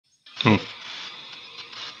Hmm.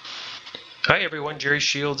 Hi everyone, Jerry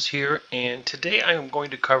Shields here, and today I am going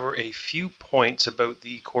to cover a few points about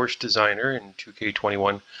the course designer in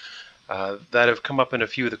 2K21 that have come up in a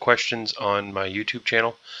few of the questions on my YouTube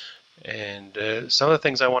channel. And some of the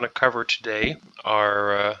things I want to cover today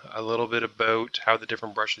are a little bit about how the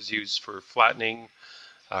different brushes used for flattening,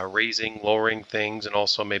 raising, lowering things, and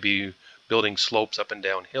also maybe building slopes up and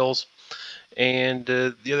down hills. And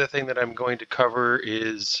the other thing that I'm going to cover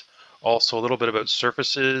is also a little bit about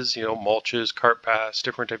surfaces, mulches, cart paths,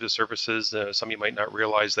 different types of surfaces. Some you might not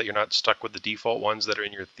realize that you're not stuck with the default ones that are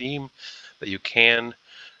in your theme, that you can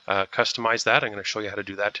customize that. I'm going to show you how to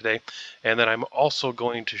do that today. And then I'm also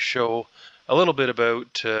going to show a little bit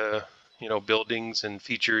about buildings and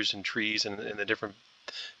features and trees and the different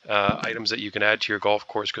items that you can add to your golf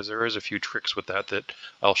course, because there is a few tricks with that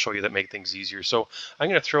I'll show you that make things easier. So I'm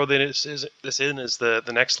going to throw this in as the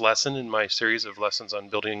next lesson in my series of lessons on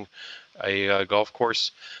building a golf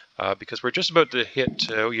course. Because we're just about to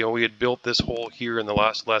hit, we had built this hole here in the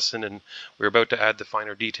last lesson, and we're about to add the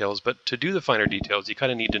finer details. But to do the finer details, you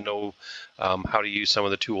kind of need to know how to use some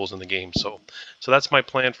of the tools in the game. So that's my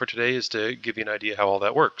plan for today, is to give you an idea how all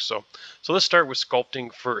that works. So let's start with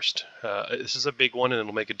sculpting first. This is a big one, and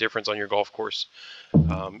it'll make a difference on your golf course.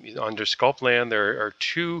 Under Sculpt Land, there are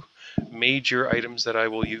two major items that I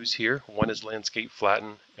will use here. One is Landscape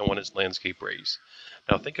Flatten, and one is Landscape Raise.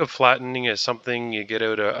 Now think of flattening as something you get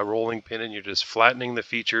out a rolling pin and you're just flattening the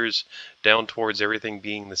features down towards everything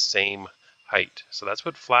being the same height. So that's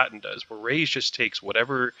what flatten does. Where raise just takes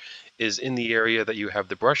whatever is in the area that you have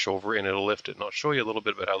the brush over and it'll lift it. And I'll show you a little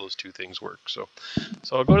bit about how those two things work. So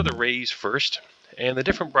I'll go to the raise first, and the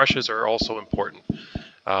different brushes are also important.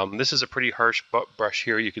 This is a pretty harsh brush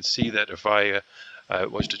here. You can see that if I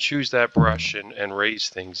was to choose that brush and raise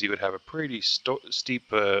things, you would have a pretty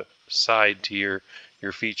steep side to your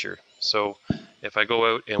feature. So if I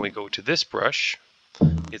go out and we go to this brush,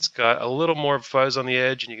 it's got a little more fuzz on the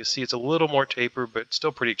edge, and you can see it's a little more taper, but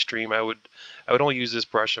still pretty extreme. I would only use this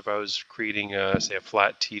brush if I was creating, say, a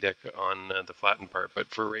flat T-deck on the flattened part, but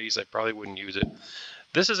for raise, I probably wouldn't use it.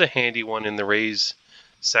 This is a handy one in the raise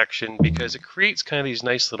section because it creates kind of these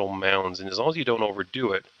nice little mounds, and as long as you don't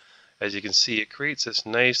overdo it, as you can see, it creates this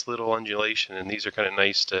nice little undulation, and these are kind of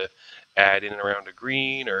nice to add in and around a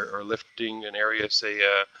green or lifting an area. Say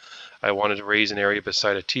I wanted to raise an area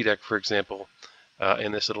beside a T-deck, for example.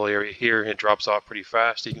 In this little area here, it drops off pretty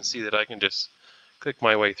fast. You can see that I can just click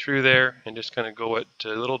my way through there and just kind of go at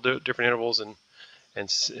little different intervals, and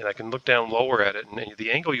I can look down lower at it. And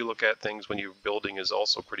the angle you look at things when you're building is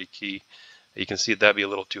also pretty key. You can see that'd be a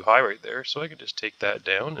little too high right there, so I can just take that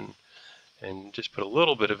down and just put a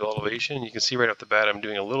little bit of elevation. You can see right off the bat I'm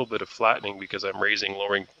doing a little bit of flattening because I'm raising,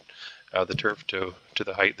 lowering the turf to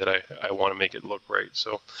the height that I want to make it look right.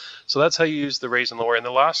 So that's how you use the raise and lower. And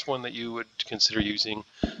the last one that you would consider using,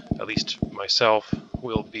 at least myself,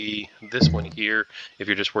 will be this one here. If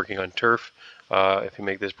you're just working on turf, if you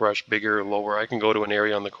make this brush bigger or lower, I can go to an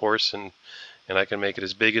area on the course and I can make it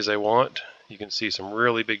as big as I want. You can see some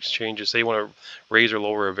really big changes. Say you want to raise or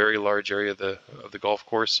lower a very large area of the golf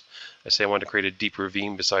course. I say I want to create a deep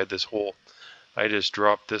ravine beside this hole. I just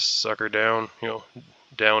drop this sucker down,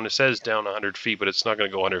 down. It says down 100 feet, but it's not going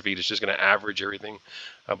to go 100 feet. It's just going to average everything.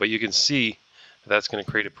 But you can see that's going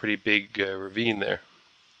to create a pretty big ravine there.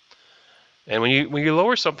 And when you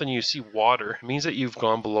lower something, you see water. It means that you've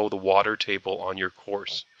gone below the water table on your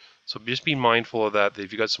course. So just be mindful of that. That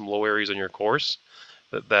if you've got some low areas on your course,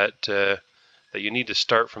 that you need to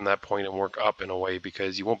start from that point and work up in a way,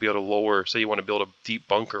 because you won't be able to lower. Say you want to build a deep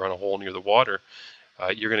bunker on a hole near the water.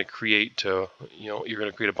 You're going to create, you're going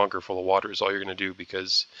to create a bunker full of water is all you're going to do,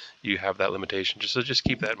 because you have that limitation. Just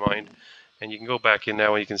keep that in mind. And you can go back in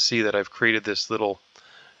now and you can see that I've created this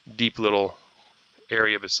deep little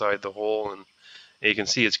area beside the hole, and you can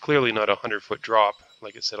see it's clearly not a 100-foot drop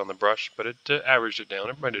like it said on the brush, but it averaged it down.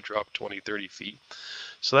 It might have dropped 20-30 feet.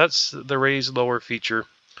 So that's the raise lower feature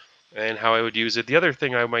and how I would use it. The other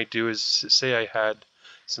thing I might do is, say I had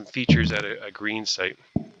some features at a green site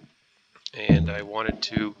and I wanted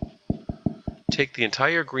to take the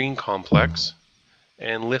entire green complex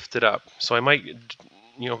and lift it up. So I might,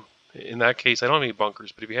 in that case, I don't have any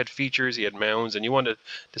bunkers, but if you had features, you had mounds, and you wanted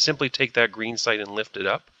to simply take that green site and lift it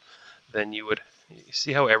up, then you would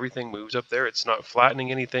see how everything moves up there. It's not flattening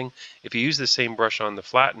anything. If you use the same brush on the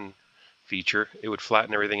flatten feature, it would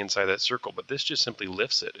flatten everything inside that circle, but this just simply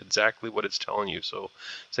lifts it, exactly what it's telling you. So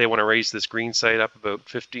say I want to raise this green site up about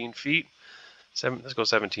 15 feet, let's go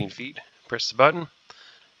 17 feet, press the button,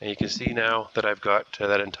 And you can see now that I've got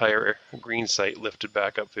that entire green site lifted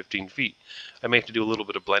back up 15 feet. I may have to do a little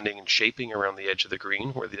bit of blending and shaping around the edge of the green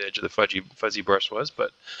where the edge of the fuzzy brush was, but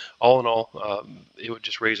all in all, it would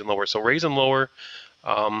just raise and lower. So raise and lower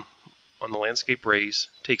on the landscape raise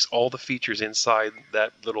takes all the features inside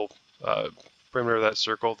that little perimeter of that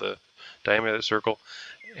circle, the diameter of the circle,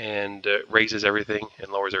 and raises everything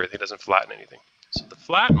and lowers everything. It doesn't flatten anything. So the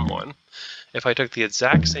flatten one, if I took the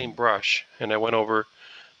exact same brush and I went over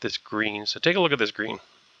this green, so take a look at this green.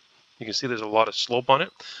 You can see there's a lot of slope on it.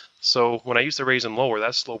 So when I use the raise and lower,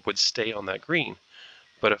 that slope would stay on that green.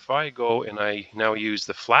 But if I go and I now use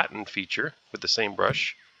the flatten feature with the same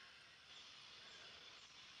brush,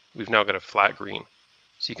 we've now got a flat green.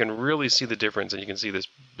 So you can really see the difference, and you can see this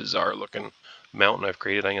bizarre looking mountain I've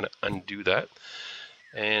created. I'm going to undo that.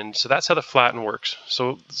 And so that's how the flatten works.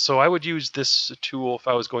 So I would use this tool if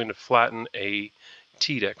I was going to flatten a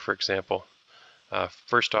T-deck, for example.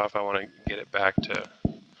 First off, I want to get it back to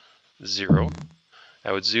 0.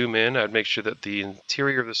 I would zoom in. I would make sure that the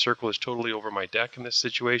interior of the circle is totally over my deck in this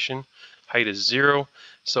situation. Height is 0.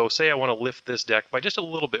 So say I want to lift this deck by just a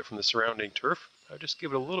little bit from the surrounding turf. I would just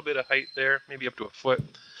give it a little bit of height there, maybe up to a foot.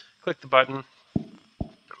 Click the button.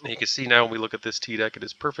 And you can see now when we look at this T-deck, it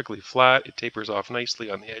is perfectly flat. It tapers off nicely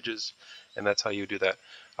on the edges, and that's how you do that.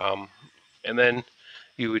 And then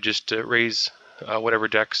you would just raise whatever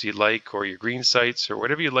decks you'd like, or your green sites, or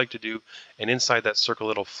whatever you'd like to do, and inside that circle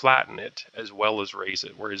it'll flatten it as well as raise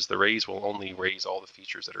it, whereas the raise will only raise all the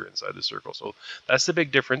features that are inside the circle. So that's the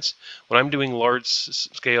big difference. When I'm doing large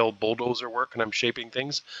scale bulldozer work and I'm shaping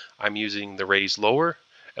things, I'm using the raise lower.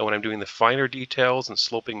 And when I'm doing the finer details and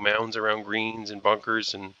sloping mounds around greens and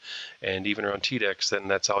bunkers and even around T-decks, then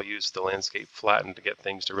that's how I'll use the landscape flatten to get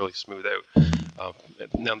things to really smooth out.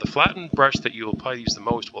 Now the flattened brush that you'll probably use the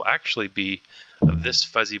most will actually be this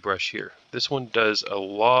fuzzy brush here. This one does a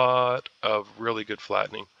lot of really good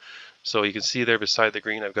flattening. So you can see there beside the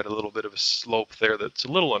green, I've got a little bit of a slope there that's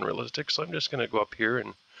a little unrealistic. So I'm just going to go up here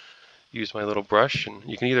and use my little brush. And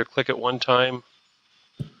you can either click it one time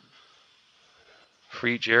for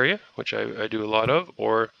each area, which I do a lot of,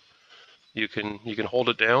 or you can hold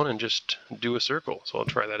it down and just do a circle. So I'll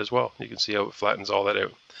try that as well. You can see how it flattens all that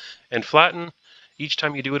out. And flatten, each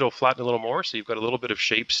time you do it, it'll flatten a little more. So you've got a little bit of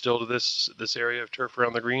shape still to this area of turf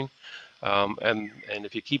around the green. And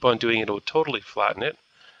if you keep on doing it, it'll totally flatten it.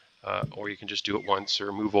 Or you can just do it once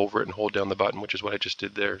or move over it and hold down the button, which is what I just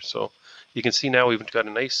did there. So you can see now we've got a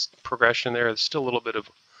nice progression there. There's still a little bit of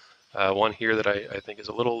one here that I think is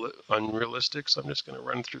a little unrealistic, so I'm just going to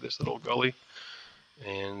run through this little gully,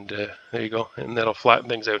 and there you go, and that'll flatten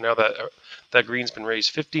things out. Now that green's been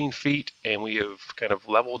raised 15 feet, and we have kind of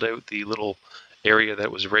leveled out the little area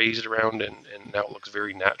that was raised around, and now it looks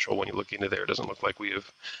very natural when you look into there. It doesn't look like we have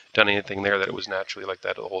done anything there, that it was naturally like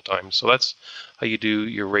that the whole time. So that's how you do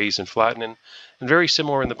your raise and flattening. And very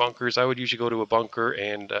similar in the bunkers. I would usually go to a bunker,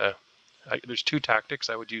 and there's two tactics.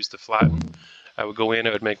 I would use the flatten. I would go in,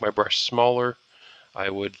 I would make my brush smaller. I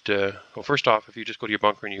would, well, first off, if you just go to your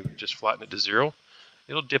bunker and you just flatten it to 0,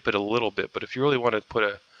 it'll dip it a little bit. But if you really want to put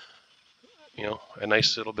a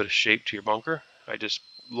nice little bit of shape to your bunker, I just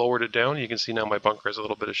lowered it down. You can see now my bunker has a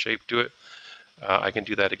little bit of shape to it. I can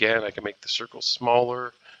do that again. I can make the circle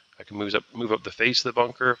smaller. I can move up the face of the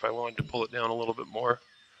bunker if I wanted to pull it down a little bit more.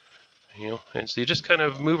 And so you just kind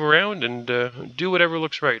of move around and do whatever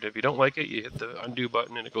looks right. If you don't like it, you hit the undo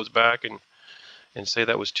button and it goes back, and say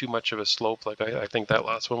that was too much of a slope, like I think that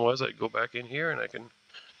last one was. I go back in here and I can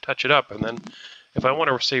touch it up. And then if I want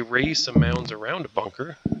to, say, raise some mounds around a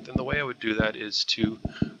bunker, then the way I would do that is to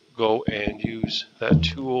go and use that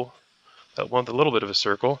tool, that one with a little bit of a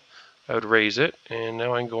circle. I would raise it, and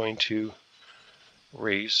now I'm going to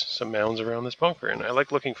raise some mounds around this bunker. And I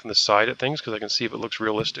like looking from the side at things because I can see if it looks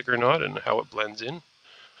realistic or not and how it blends in.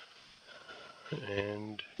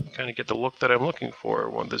 And kind of get the look that I'm looking for. I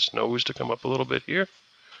want this nose to come up a little bit here.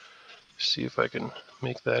 See if I can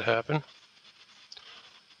make that happen.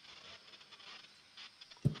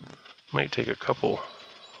 Might take a couple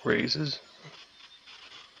raises.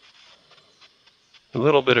 A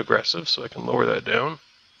little bit aggressive, so I can lower that down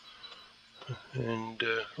and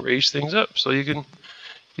raise things up. So you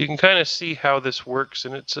can kind of see how this works,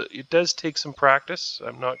 and it does take some practice.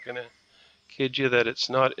 I'm not going to kid you that it's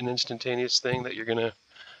not an instantaneous thing, that you're going to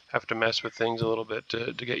have to mess with things a little bit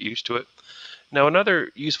to get used to it. Now,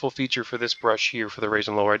 another useful feature for this brush here for the raise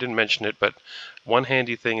and lower, I didn't mention it, but one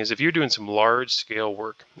handy thing is if you're doing some large scale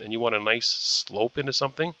work and you want a nice slope into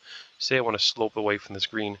something, say I want to slope away from this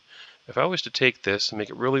green. If I was to take this and make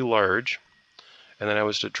it really large, and then I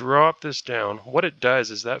was to drop this down, what it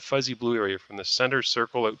does is that fuzzy blue area from the center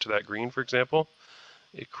circle out to that green, for example,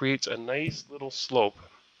 it creates a nice little slope.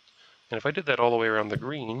 And if I did that all the way around the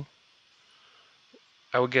green,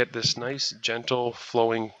 I would get this nice, gentle,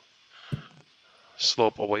 flowing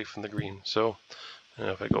slope away from the green. So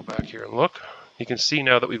if I go back here and look, you can see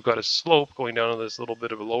now that we've got a slope going down to this little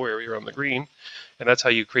bit of a low area around the green, and that's how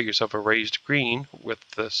you create yourself a raised green with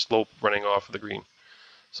the slope running off of the green.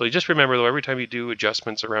 So you just remember, though, every time you do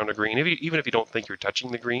adjustments around a green, even if you don't think you're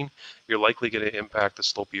touching the green, you're likely going to impact the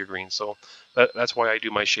slope of your green. So that's why I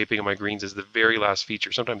do my shaping of my greens as the very last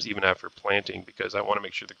feature, sometimes even after planting, because I want to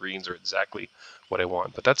make sure the greens are exactly what I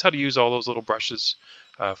want. But that's how to use all those little brushes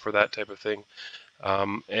for that type of thing.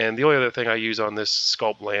 And the only other thing I use on this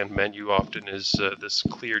sculpt land menu often is this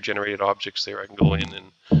clear generated objects there. I can go in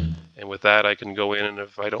and with that I can go in, and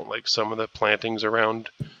if I don't like some of the plantings around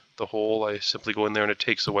the hole, I simply go in there and it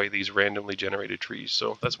takes away these randomly generated trees.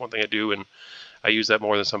 So that's one thing I do, and I use that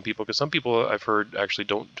more than some people, because some people I've heard actually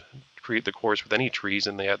don't create the course with any trees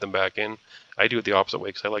and they add them back in. I do it the opposite way,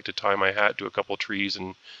 because I like to tie my hat to a couple trees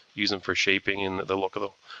and use them for shaping and the look of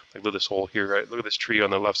like look at this hole here, right? Look at this tree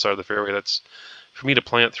on the left side of the fairway. That's, for me to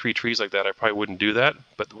plant 3 trees like that, I probably wouldn't do that,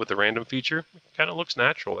 but with the random feature, it kind of looks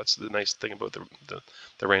natural. That's the nice thing about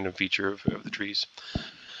the random feature of the trees.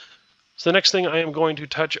 So the next thing I am going to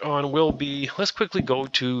touch on will be, let's quickly go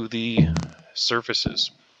to the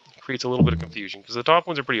surfaces. It creates a little bit of confusion, because the top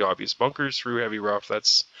ones are pretty obvious. Bunkers through heavy rough,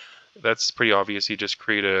 that's pretty obvious. You just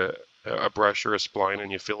create a brush or a spline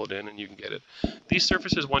and you fill it in and you can get it. These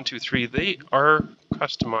surfaces 1, 2, 3, they are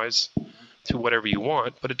customized to whatever you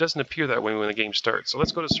want, but it doesn't appear that way when the game starts. So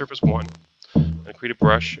let's go to surface 1 and create a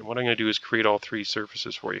brush, and what I'm going to do is create all 3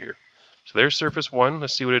 surfaces for you here. So there's surface 1.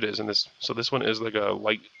 Let's see what it is. So this one is like a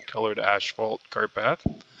light colored asphalt cart path.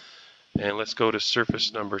 And let's go to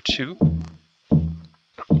surface number 2.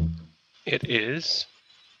 It is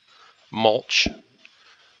mulch.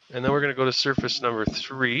 And then we're going to go to surface number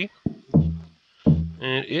 3,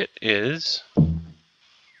 and it is,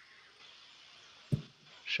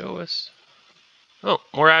 show us, oh,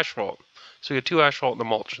 more asphalt. So you have 2 asphalt and a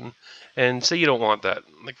mulch, and say you don't want that.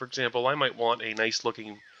 Like, for example, I might want a nice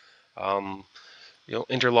looking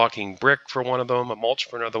interlocking brick for one of them, a mulch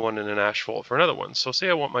for another one, and an asphalt for another one. So say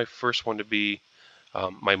I want my first one to be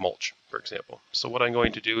my mulch, for example. So what I'm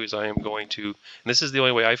going to do is I am going to, and this is the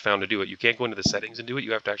only way I found to do it. You can't go into the settings and do it.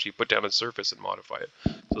 You have to actually put down a surface and modify it.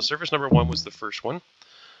 So surface number 1 was the first one.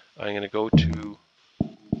 I'm going to go to,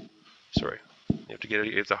 sorry, you have to get it,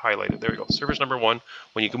 you have to highlight it. There we go. Surface number 1.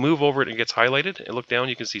 When you can move over it and it gets highlighted and look down,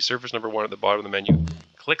 you can see surface number 1 at the bottom of the menu.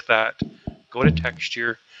 Click that, go to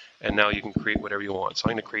texture, and now you can create whatever you want. So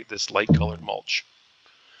I'm going to create this light colored mulch.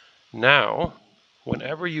 Now,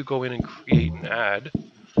 whenever you go in and create and add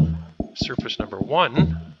surface number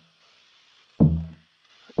 1,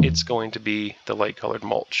 it's going to be the light colored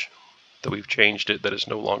mulch that we've changed it, that is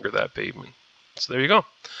no longer that pavement. So there you go.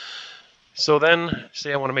 So then,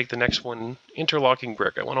 say I want to make the next one interlocking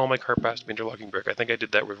brick. I want all my cart paths to be interlocking brick. I think I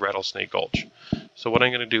did that with Rattlesnake Gulch. So what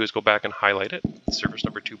I'm going to do is go back and highlight it. Surface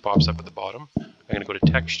number 2 pops up at the bottom. I'm going to go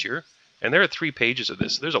to texture. And there are 3 pages of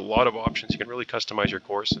this. There's a lot of options. You can really customize your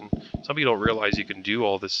course, and some people don't realize you can do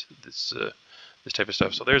all this type of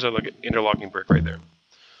stuff. So there's a interlocking brick right there.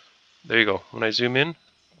 There you go. When I zoom in,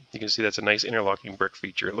 you can see that's a nice interlocking brick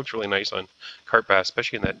feature. It looks really nice on cart paths,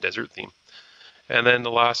 especially in that desert theme. And then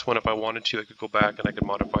the last one, if I wanted to, I could go back and I could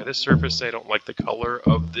modify this surface. Say I don't like the color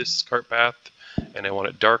of this cart path, and I want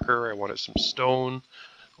it darker. I want it some stone,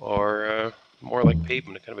 or more like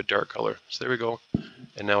pavement, kind of a dark color. So there we go.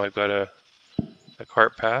 And now I've got a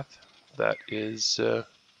cart path that is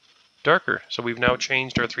darker. So we've now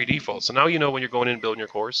changed our 3 defaults. So now you know when you're going in and building your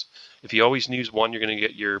course, if you always use 1, you're going to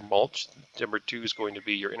get your mulch. Number 2 is going to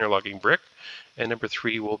be your interlocking brick, and number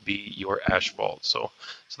 3 will be your asphalt. So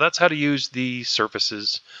that's how to use the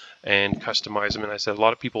surfaces and customize them. And I said a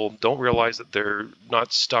lot of people don't realize that they're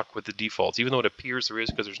not stuck with the defaults, even though it appears there is,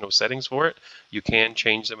 because there's no settings for it. You can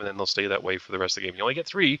change them, and then they'll stay that way for the rest of the game. You only get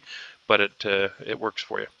 3, but it works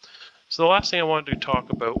for you. So the last thing I wanted to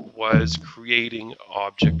talk about was creating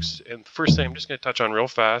objects. And the first thing I'm just going to touch on real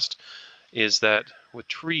fast is that with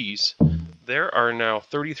trees, there are now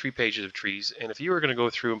 33 pages of trees. And if you were going to go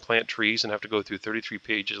through and plant trees and have to go through 33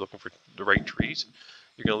 pages looking for the right trees,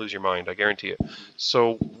 you're going to lose your mind, I guarantee it.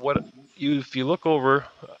 So if you look over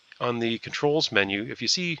on the controls menu, if you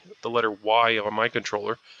see the letter Y on my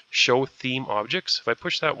controller, show theme objects, if I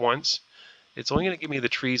push that once, it's only going to give me the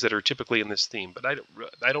trees that are typically in this theme, but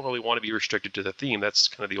I don't really want to be restricted to the theme. That's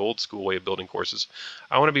kind of the old school way of building courses.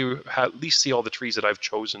 I want to at least see all the trees that I've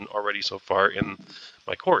chosen already so far in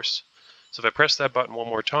my course. So if I press that button one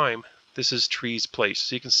more time, this is trees placed.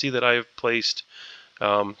 So you can see that I've placed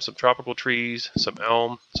some tropical trees, some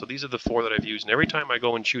elm. So these are the 4 that I've used. And every time I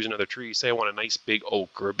go and choose another tree, say I want a nice big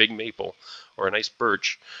oak or a big maple or a nice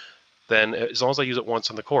birch, then as long as I use it once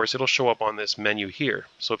on the course, it'll show up on this menu here.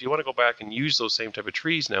 So if you want to go back and use those same type of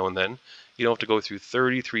trees now and then, you don't have to go through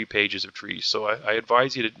 33 pages of trees. So I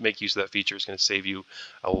advise you to make use of that feature. It's going to save you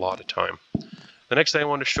a lot of time. The next thing I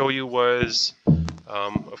wanted to show you was,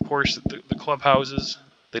 of course, the clubhouses.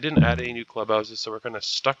 They didn't add any new clubhouses, so we're kind of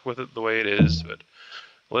stuck with it the way it is. But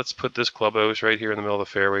let's put this clubhouse right here in the middle of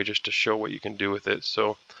the fairway just to show what you can do with it.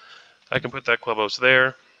 So I can put that clubhouse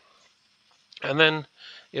there. And then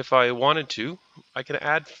if I wanted to, I can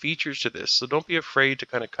add features to this. So don't be afraid to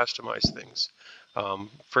kind of customize things.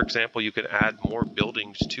 For example, you can add more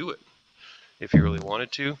buildings to it if you really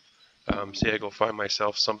wanted to. Say I go find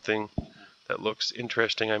myself something that looks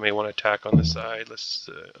interesting I may want to tack on the side.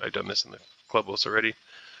 I've done this in the clubhouse already.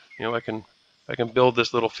 You know, I can build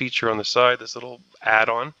this little feature on the side, this little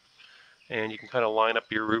add-on, and you can kind of line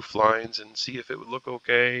up your roof lines and see if it would look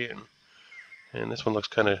okay. And this one looks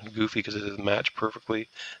kind of goofy because it doesn't match perfectly.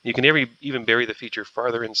 You can even bury the feature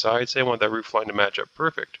farther inside. Say I want that roof line to match up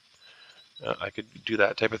perfect. I could do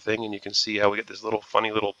that type of thing, and you can see how we get this little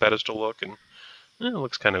funny little pedestal look, and it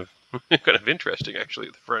looks kind of interesting actually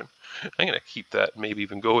at the front. I'm going to keep that, maybe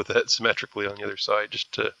even go with that symmetrically on the other side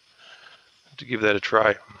just to give that a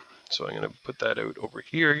try. So I'm going to put that out over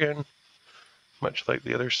here again, much like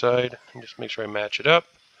the other side, and just make sure I match it up.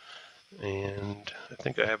 And I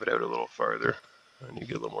think I have it out a little farther. I need to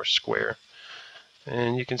get a little more square.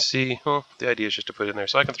 And you can see, well, the idea is just to put it in there.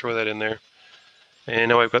 So I can throw that in there. And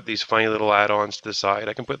now I've got these funny little add-ons to the side.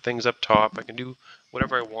 I can put things up top. I can do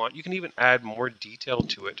whatever I want. You can even add more detail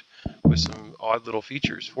to it with some odd little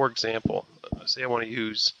features. For example, say I want to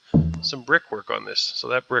use some brickwork on this. So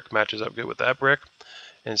that brick matches up good with that brick.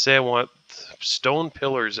 And say I want stone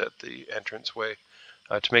pillars at the entranceway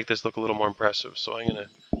to make this look a little more impressive. So I'm going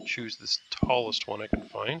to choose this tallest one I can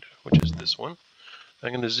find, which is this one.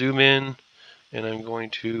 I'm going to zoom in, and I'm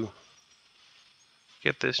going to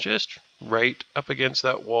get this just right up against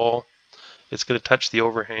that wall. It's going to touch the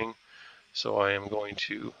overhang, so I am going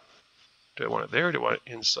to, do I want it there or do I want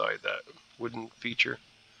it inside that wooden feature?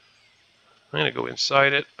 I'm going to go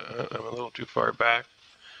inside it. I'm a little too far back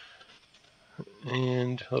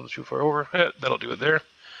and a little too far over. That'll do it there.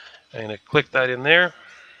 I'm going to click that in there,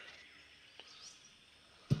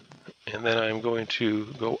 and then I'm going to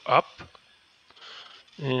go up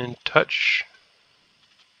and touch.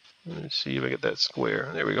 Let's see if I get that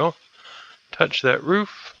square. There we go. Touch that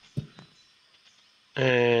roof,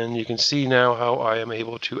 and you can see now how I am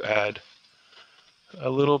able to add a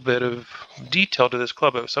little bit of detail to this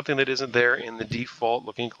clubhouse, something that isn't there in the default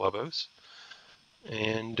looking clubhouse,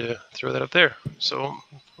 and throw that up there. So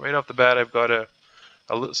right off the bat, I've got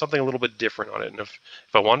something a little bit different on it, and if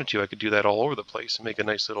I wanted to, I could do that all over the place and make a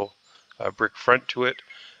nice little brick front to it.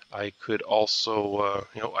 I could also,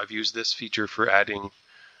 I've used this feature for adding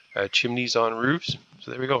chimneys on roofs.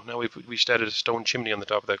 So there we go. Now we just added a stone chimney on the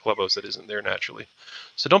top of that clubhouse that isn't there naturally.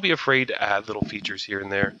 So don't be afraid to add little features here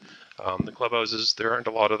and there. The clubhouses, there aren't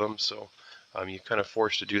a lot of them, so you're kind of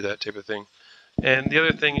forced to do that type of thing. And the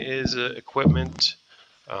other thing is equipment.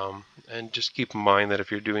 And just keep in mind that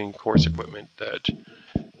if you're doing course equipment, that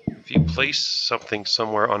if you place something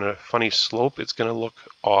somewhere on a funny slope, it's going to look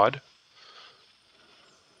odd.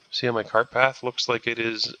 See how my cart path looks like it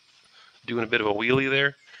is doing a bit of a wheelie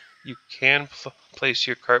there? You can place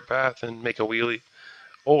your cart path and make a wheelie,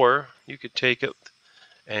 or you could take it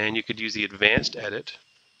and you could use the advanced edit,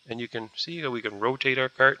 and you can see how we can rotate our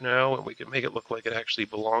cart now, and we can make it look like it actually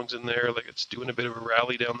belongs in there, like it's doing a bit of a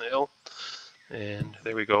rally down the hill. And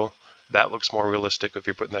there we go. That looks more realistic if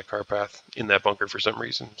you're putting that cart path in that bunker for some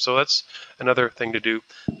reason. So that's another thing to do.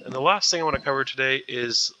 And the last thing I want to cover today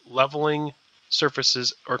is leveling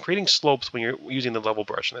surfaces or creating slopes when you're using the level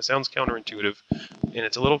brush. And that sounds counterintuitive, and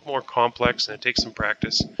it's a little more complex, and it takes some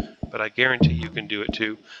practice, but I guarantee you can do it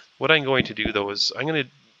too. What I'm going to do though is I'm going to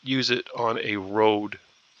use it on a road,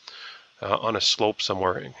 on a slope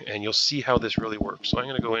somewhere, and you'll see how this really works. So I'm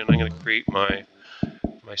going to go in, I'm going to create my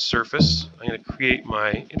surface. I'm going to create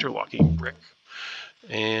my interlocking brick,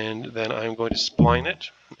 and then I'm going to spline it,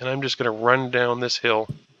 and I'm just going to run down this hill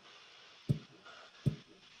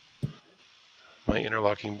my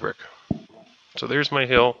interlocking brick. So there's my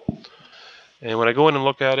hill, and when I go in and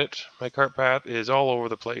look at it, my cart path is all over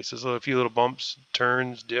the place. There's a few little bumps,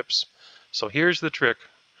 turns, dips. So here's the trick,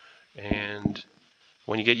 and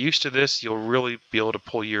when you get used to this, you'll really be able to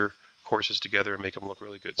pull your courses together and make them look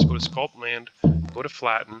really good. So go to Sculpt Land, go to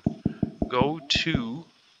Flatten, go to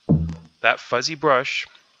that fuzzy brush,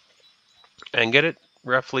 and get it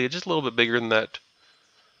roughly just a little bit bigger than that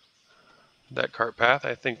that cart path.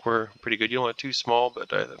 I think we're pretty good. You don't want it too small,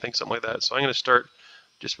 but I think something like that. So I'm going to start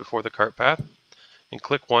just before the cart path and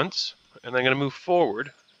click once, and I'm going to move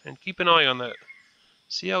forward and keep an eye on that.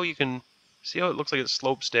 See how it looks like it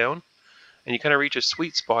slopes down, and you kind of reach a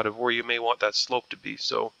sweet spot of where you may want that slope to be.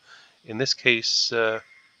 So in this case, that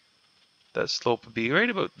slope would be right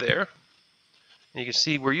about there. And you can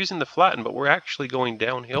see we're using the flatten, but we're actually going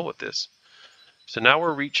downhill with this. So now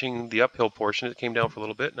we're reaching the uphill portion. It came down for a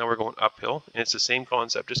little bit. Now we're going uphill, and it's the same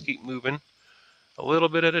concept. Just keep moving a little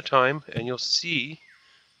bit at a time, and you'll see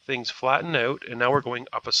things flatten out, and now we're going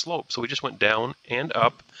up a slope. So we just went down and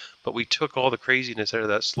up, but we took all the craziness out of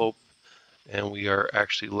that slope, and we are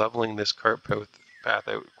actually leveling this cart path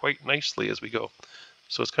out quite nicely as we go.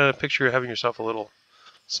 So it's kind of a picture of having yourself a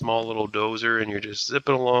small little dozer, and you're just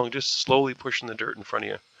zipping along, just slowly pushing the dirt in front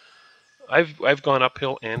of you. I've gone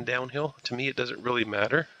uphill and downhill. To me, it doesn't really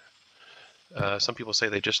matter. Some people say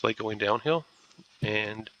they just like going downhill,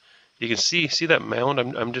 and you can see that mound.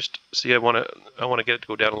 I'm just see I want to get it to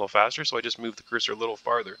go down a little faster, so I just move the cursor a little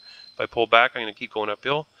farther. If I pull back, I'm going to keep going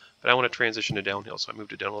uphill, but I want to transition to downhill, so I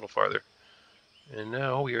moved it down a little farther. And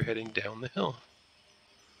now we are heading down the hill,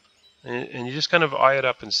 and you just kind of eye it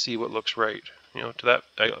up and see what looks right. You know, to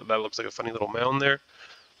that looks like a funny little mound there,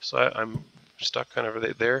 so I'm stuck kind of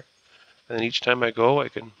right there. And then each time I go, I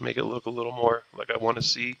can make it look a little more like I want to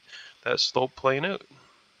see that slope playing out.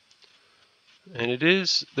 And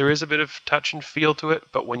there is a bit of touch and feel to it,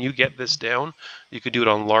 but when you get this down, you can do it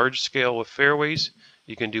on large scale with fairways,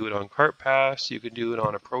 you can do it on cart paths, you can do it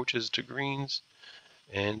on approaches to greens,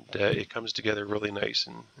 and it comes together really nice.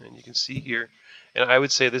 And you can see here, and I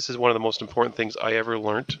would say this is one of the most important things I ever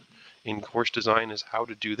learned in course design is how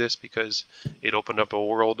to do this, because it opened up a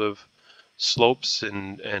world of slopes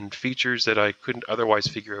and features that I couldn't otherwise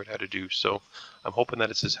figure out how to do. So I'm hoping that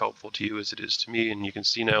it's as helpful to you as it is to me. And you can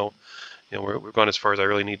see now, you know, we've gone as far as I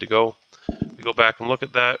really need to go. We go back and look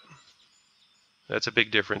at that. That's a big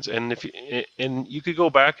difference. And you could go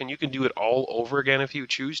back and you can do it all over again if you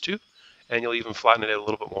choose to, and you'll even flatten it out a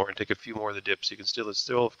little bit more and take a few more of the dips. You can still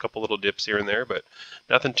have a couple little dips here and there, but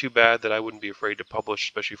nothing too bad that I wouldn't be afraid to publish,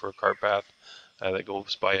 especially for a cart path that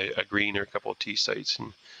goes by a green or a couple of tee sites.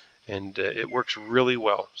 And it works really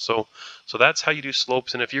well. So that's how you do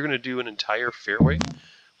slopes. And if you're going to do an entire fairway,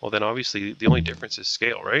 well, then obviously the only difference is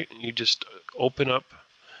scale, right? You just open up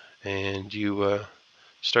and you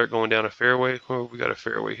start going down a fairway. Oh, we got a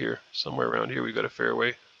fairway here. Somewhere around here we got a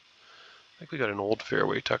fairway. I think we got an old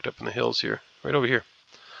fairway tucked up in the hills here, right over here.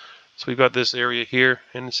 So we've got this area here,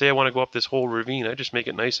 and say I want to go up this whole ravine, I just make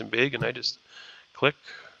it nice and big, and I just click,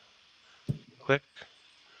 click.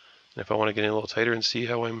 And if I want to get in a little tighter and see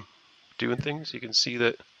how I'm doing things, you can see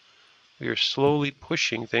that we are slowly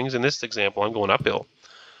pushing things. In this example, I'm going uphill,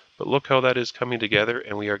 but look how that is coming together,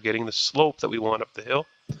 and we are getting the slope that we want up the hill.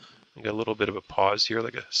 We got a little bit of a pause here,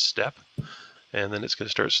 like a step, and then it's going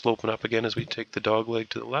to start sloping up again as we take the dog leg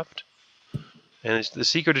to the left. And the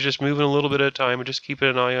secret is just moving a little bit at a time and just keeping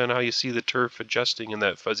an eye on how you see the turf adjusting in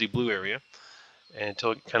that fuzzy blue area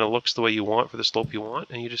until it kind of looks the way you want for the slope you want,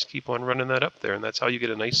 and you just keep on running that up there, and that's how you get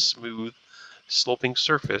a nice smooth sloping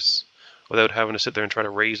surface without having to sit there and try to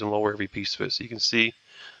raise and lower every piece of it. So you can see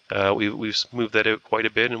we've moved that out quite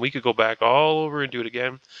a bit, and we could go back all over and do it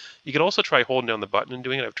again. You could also try holding down the button and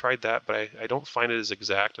doing it. I've tried that, but I don't find it as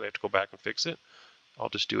exact, and I have to go back and fix it. I'll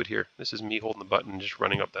just do it here. This is me holding the button and just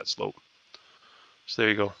running up that slope. So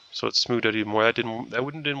there you go. So it's smoothed out even more. That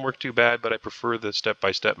didn't work too bad, but I prefer the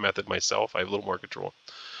step-by-step method myself. I have a little more control.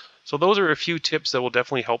 So those are a few tips that will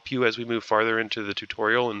definitely help you as we move farther into the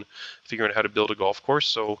tutorial and figuring out how to build a golf course.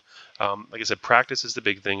 So like I said, practice is the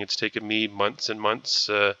big thing. It's taken me months and months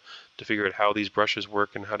to figure out how these brushes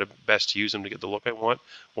work and how to best use them to get the look I want.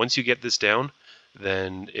 Once you get this down,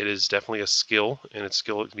 then it is definitely a skill, and it's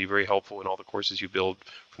skill that can be very helpful in all the courses you build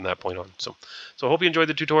from that point on. So I hope you enjoyed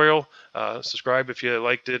the tutorial. Subscribe if you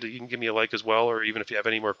liked it. You can give me a like as well, or even if you have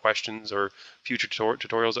any more questions or future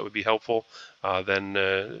tutorials that would be helpful, then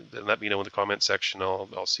let me know in the comment section.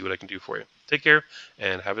 I'll see what I can do for you. Take care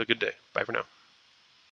and have a good day. Bye for now.